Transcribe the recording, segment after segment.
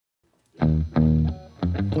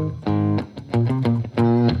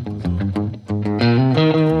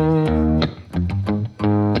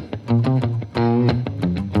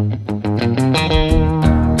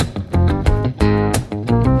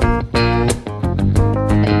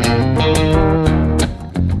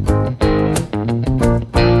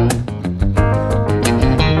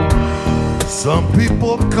Some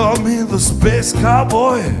people call me the space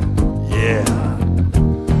cowboy, yeah.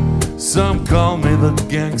 Some call me the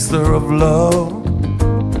gangster of love.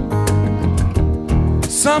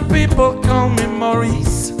 Some people call me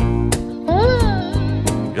Maurice,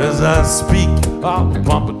 'cause I speak of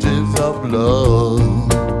properties of love.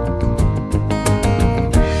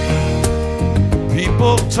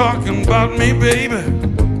 People talking about me, baby,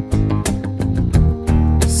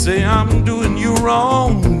 say I'm doing you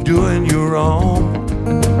wrong, doing you wrong.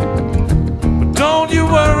 But don't you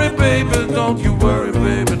worry, baby, don't you worry,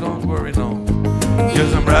 baby, don't worry, no.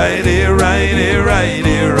 'Cause I'm right here, right here, right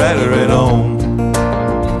here, right here at home.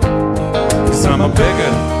 'Cause I'm a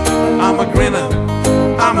beggar, I'm a grinner,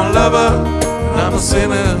 I'm a lover, I'm a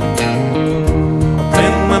sinner. I play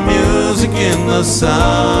my music in the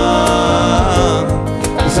sun.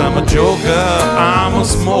 'Cause I'm a joker, I'm a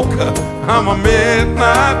smoker, I'm a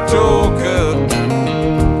midnight toker.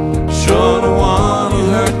 Sure the one who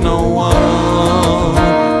hurt no one.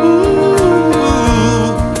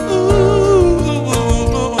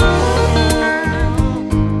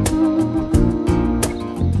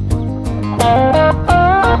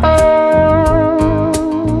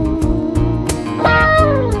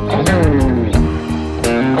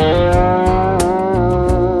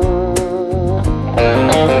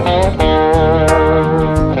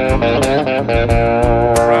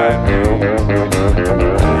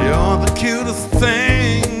 You're the cutest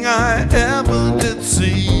thing I ever did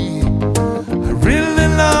see. I really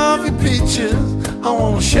love your peaches, I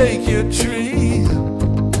wanna shake your tree.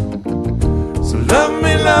 So love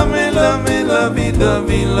me, love me, love me, love me, love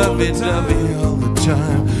me, love me, love me all the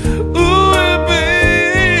time. Ooh,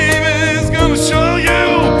 baby's gonna show you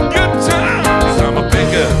good times. I'm a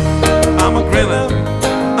picker, I'm a grinner,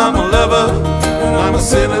 I'm a lover, and I'm a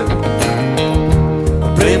sinner.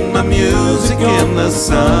 Playing my music in the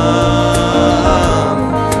sun.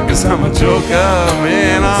 'Cause I'm a joker,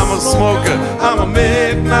 man, I'm a smoker, I'm a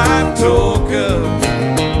midnight toker.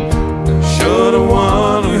 Sure the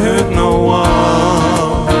one who hurt no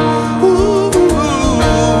one. Ooh,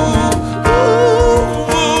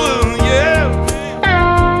 yeah.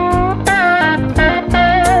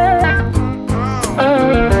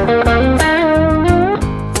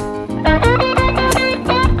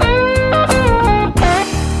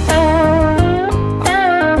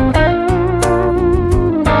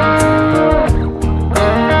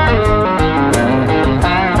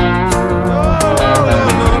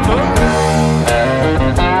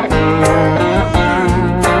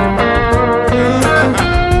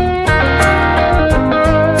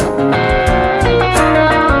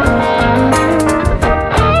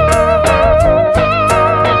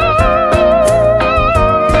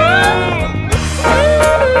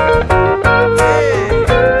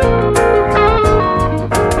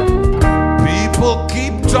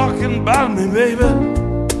 Talking about me, baby,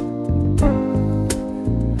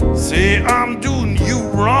 say I'm doing you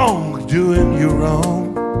wrong, doing you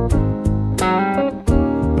wrong.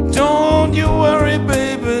 But don't you worry,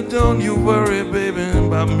 baby, don't you worry, baby,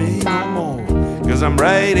 about me no more. 'Cause I'm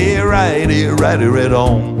right here, right here, right here at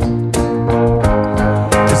home.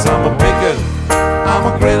 'Cause I'm a picker, I'm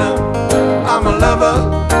a grinner, I'm a lover,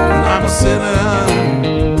 and I'm a sinner.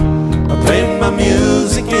 I play my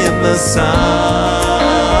music in the sun.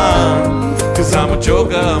 'Cause I'm a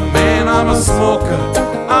joker, man, I'm a smoker,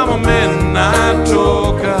 I'm a midnight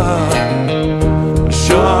toker.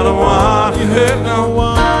 Sure the one you hurt no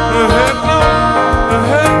one, you hurt no, you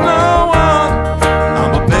hurt no one.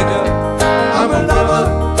 I'm a beggar, I'm a lover,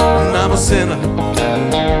 and I'm a sinner.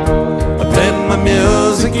 I play my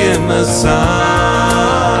music in the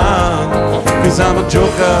sun. 'Cause I'm a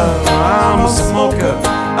joker, I'm a smoker,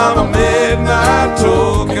 I'm a midnight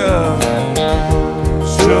toker.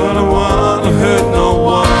 Sure the one who hurt no one.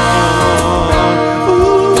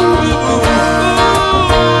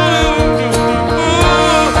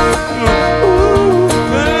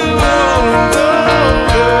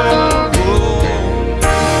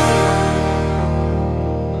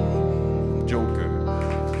 Joker,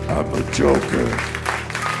 I'm a joker.